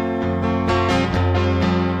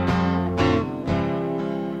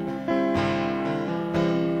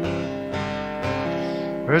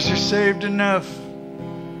 Well, she saved enough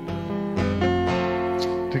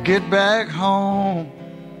to get back home.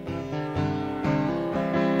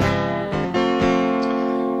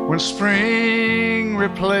 When spring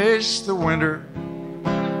replaced the winter,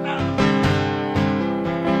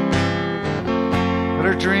 but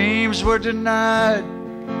her dreams were denied.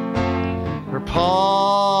 Her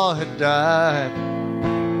pa had died.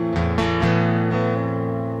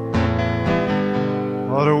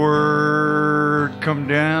 What a word come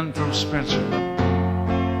down from Spencer.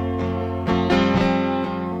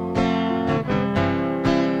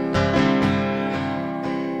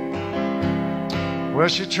 Well,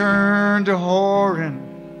 she turned to whoring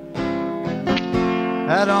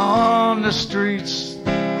out on the streets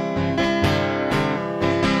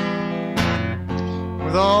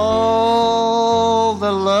with all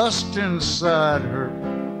the lust inside her.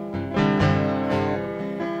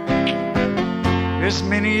 As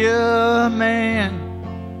many a man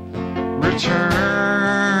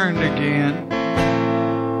returned again.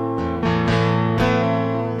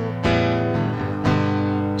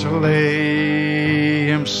 lay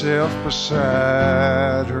himself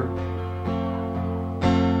beside her.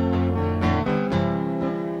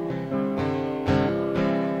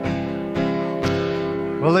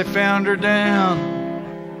 Well, they found her down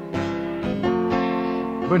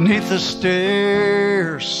beneath the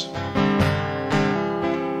stairs.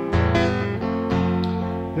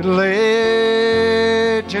 It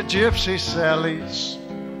led to Gypsy Sally's.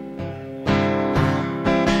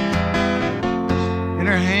 In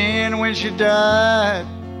her hand when she died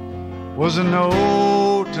was a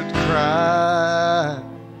note that cried,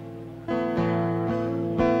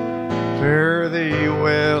 "Fare thee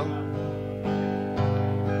well,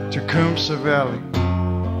 Tecumseh Valley."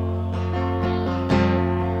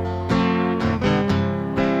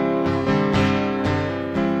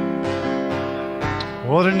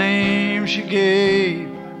 What a name she gave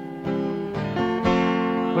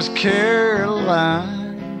was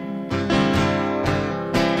Caroline,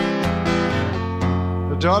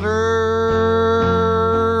 the daughter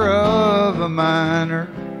of a miner,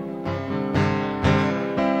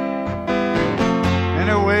 and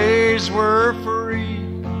her ways were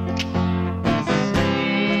free, it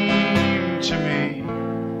seemed to me.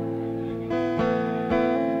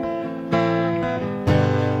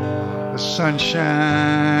 The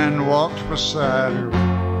sunshine walked beside her.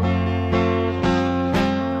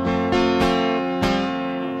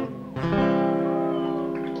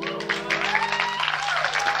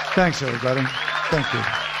 Thanks, everybody. Thank you.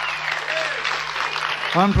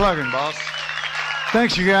 Unplugging, boss.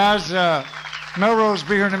 Thanks, you guys. Melrose will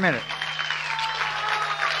be here in a minute.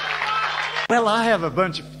 Well, I have a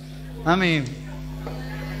bunch of...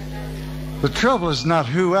 the trouble is not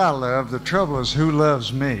who I love. The trouble is who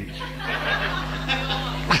loves me.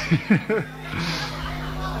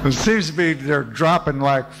 It seems to be they're dropping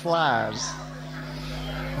like flies.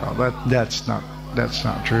 Oh, that's not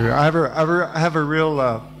true. I have a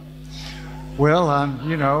real I'm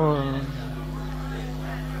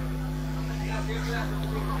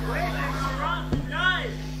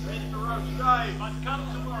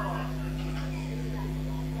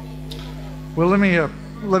well, let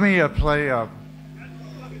me play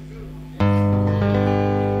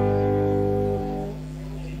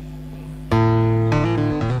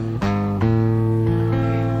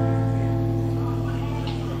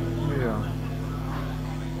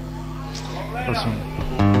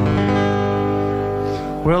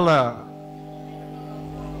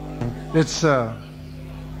it's I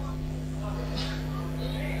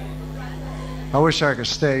wish I could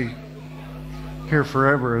stay here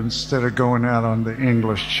forever instead of going out on the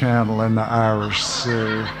English Channel and the Irish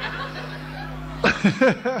Sea.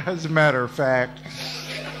 As a matter of fact.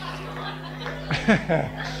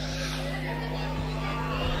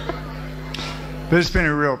 But it's been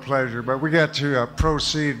a real pleasure, but we got to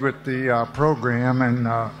proceed with the program, and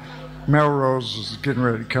Melrose is getting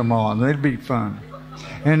ready to come on. It'll be fun.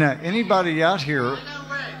 And anybody out here,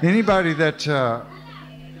 anybody that,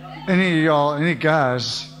 any of y'all, any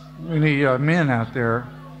guys, any men out there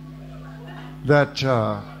that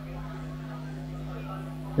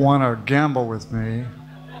want to gamble with me,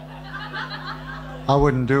 I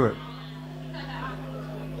wouldn't do it.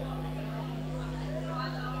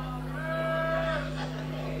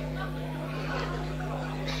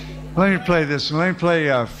 Let me play this one. Let me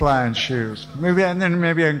play Flyin Shoes. Maybe I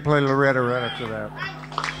can play Loretta right after that.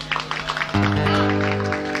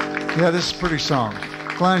 Yeah, this is a pretty song.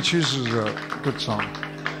 Flyin Shoes is a good song.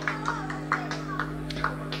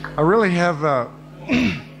 I really have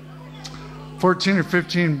 14 or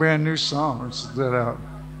 15 brand new songs that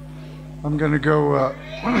I'm going to go,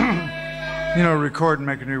 record and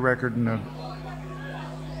make a new record, and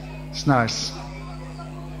it's nice.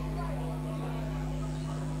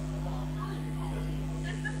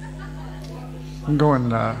 I'm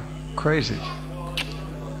going crazy.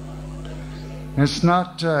 It's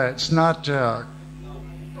not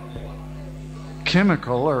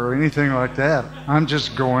chemical or anything like that. I'm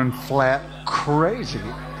just going flat crazy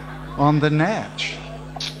on the natch.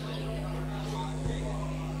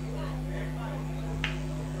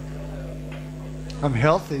 I'm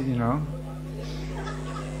healthy,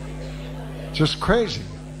 just crazy.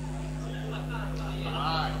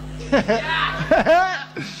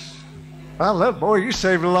 I love, boy, you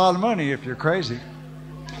save a lot of money if you're crazy,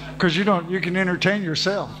 because you can entertain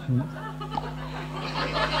yourself.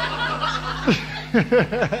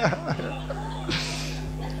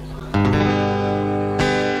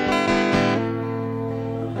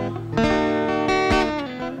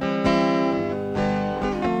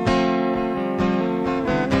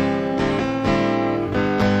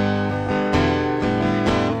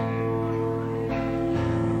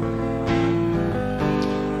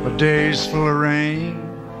 Days full of rain,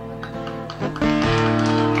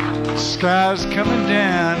 sky's coming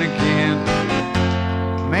down again.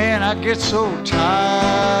 Man, I get so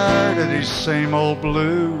tired of these same old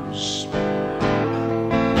blues,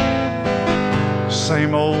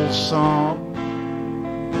 same old song.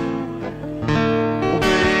 Oh,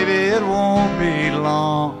 baby, it won't be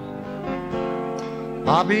long.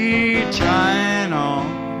 I'll be tying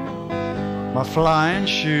on my flying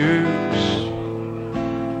shoes.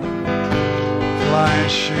 Flying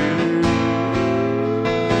shoes.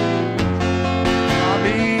 I'll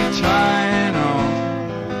be tying on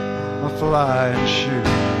my flying shoes.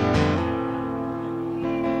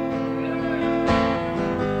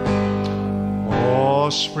 Oh,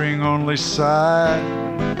 spring only sighed,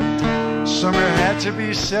 summer had to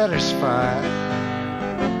be satisfied.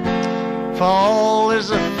 Fall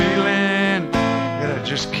is a feeling that I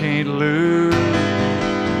just can't lose.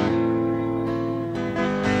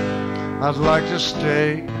 I'd like to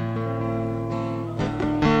stay,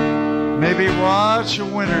 maybe watch a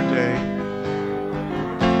winter day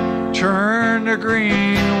turn the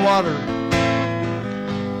green water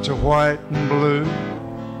to white and blue.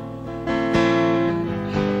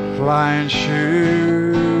 Flying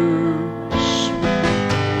shoes,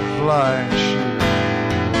 flying shoes,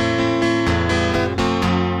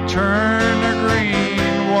 turn the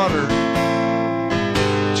green water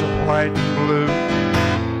to white and blue.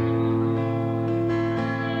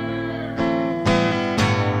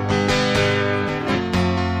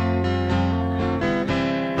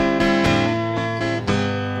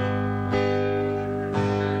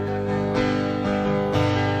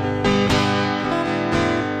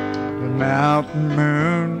 Mountain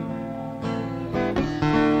moon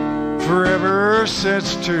forever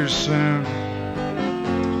sets too soon,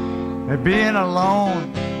 and being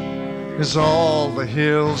alone is all the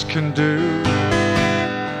hills can do.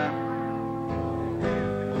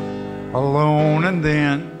 Alone, and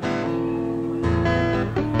then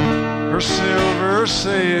her silver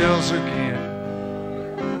sails again,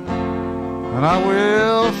 and I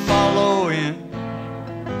will follow in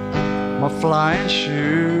my flying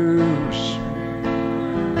shoes,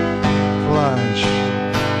 flying shoes.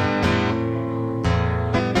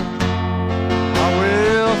 I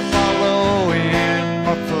will follow in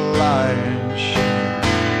my flying shoes.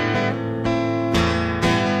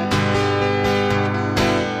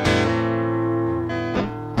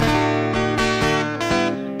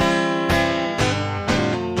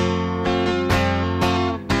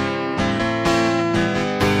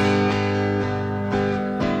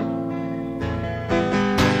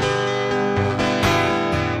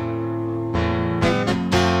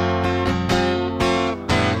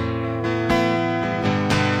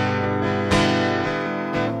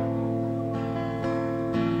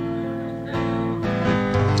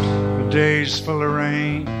 Days full of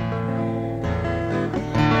rain,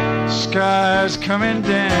 sky's coming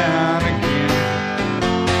down again.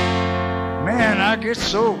 Man, I get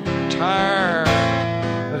so tired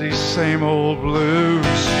of these same old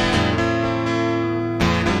blues.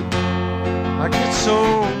 I get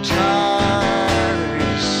so tired of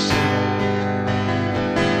these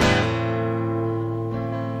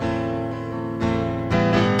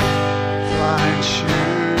flying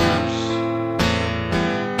shoes,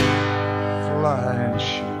 flying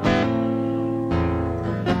shoes.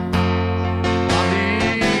 I'll be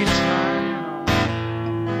tying on.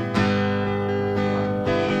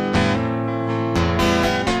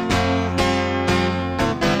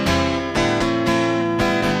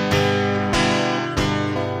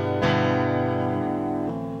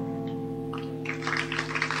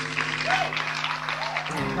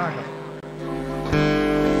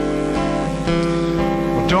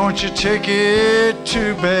 Well, don't you take it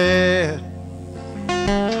too bad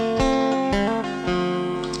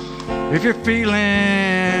if you're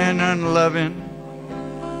feeling unloving,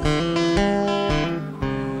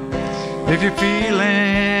 if you're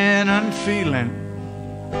feeling unfeeling,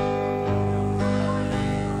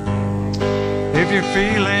 if you're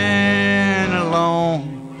feeling alone,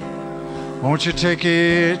 won't you take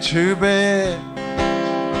it too bad?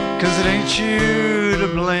 'Cause it ain't you to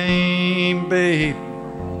blame, babe.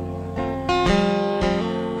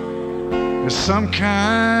 It's some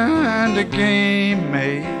kind of game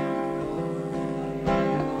made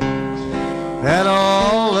at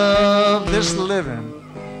all of this living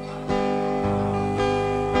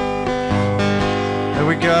that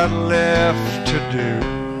we got left to do.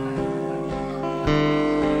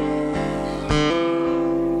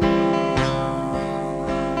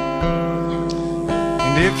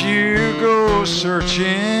 And if you go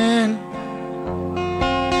searching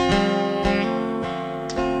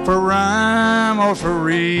for more for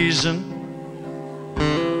reason,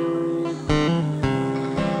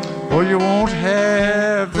 or you won't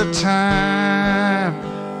have the time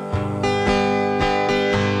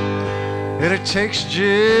that it takes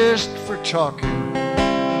just for talking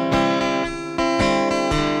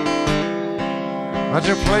about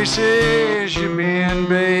the places you've been,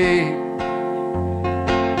 babe,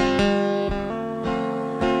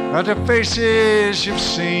 about the faces you've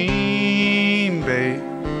seen,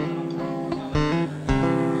 babe.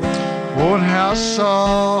 Oh, and how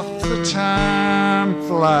soft the time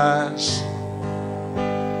flies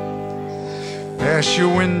past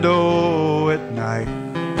your window at night.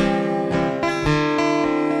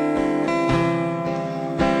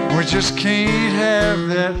 We just can't have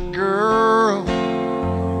that, girl.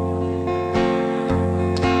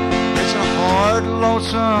 It's a hard,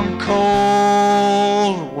 lonesome,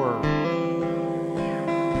 cold world.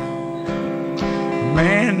 A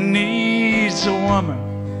man needs a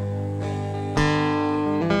woman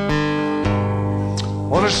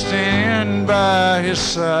or to stand by his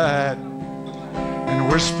side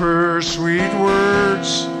and whisper sweet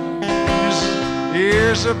words in his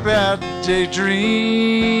ears about daydreams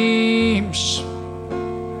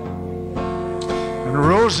and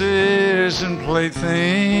roses and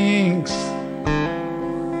playthings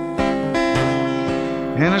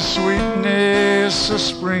and the sweetness of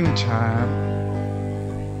springtime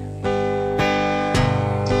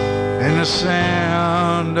and the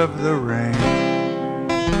sound of the rain.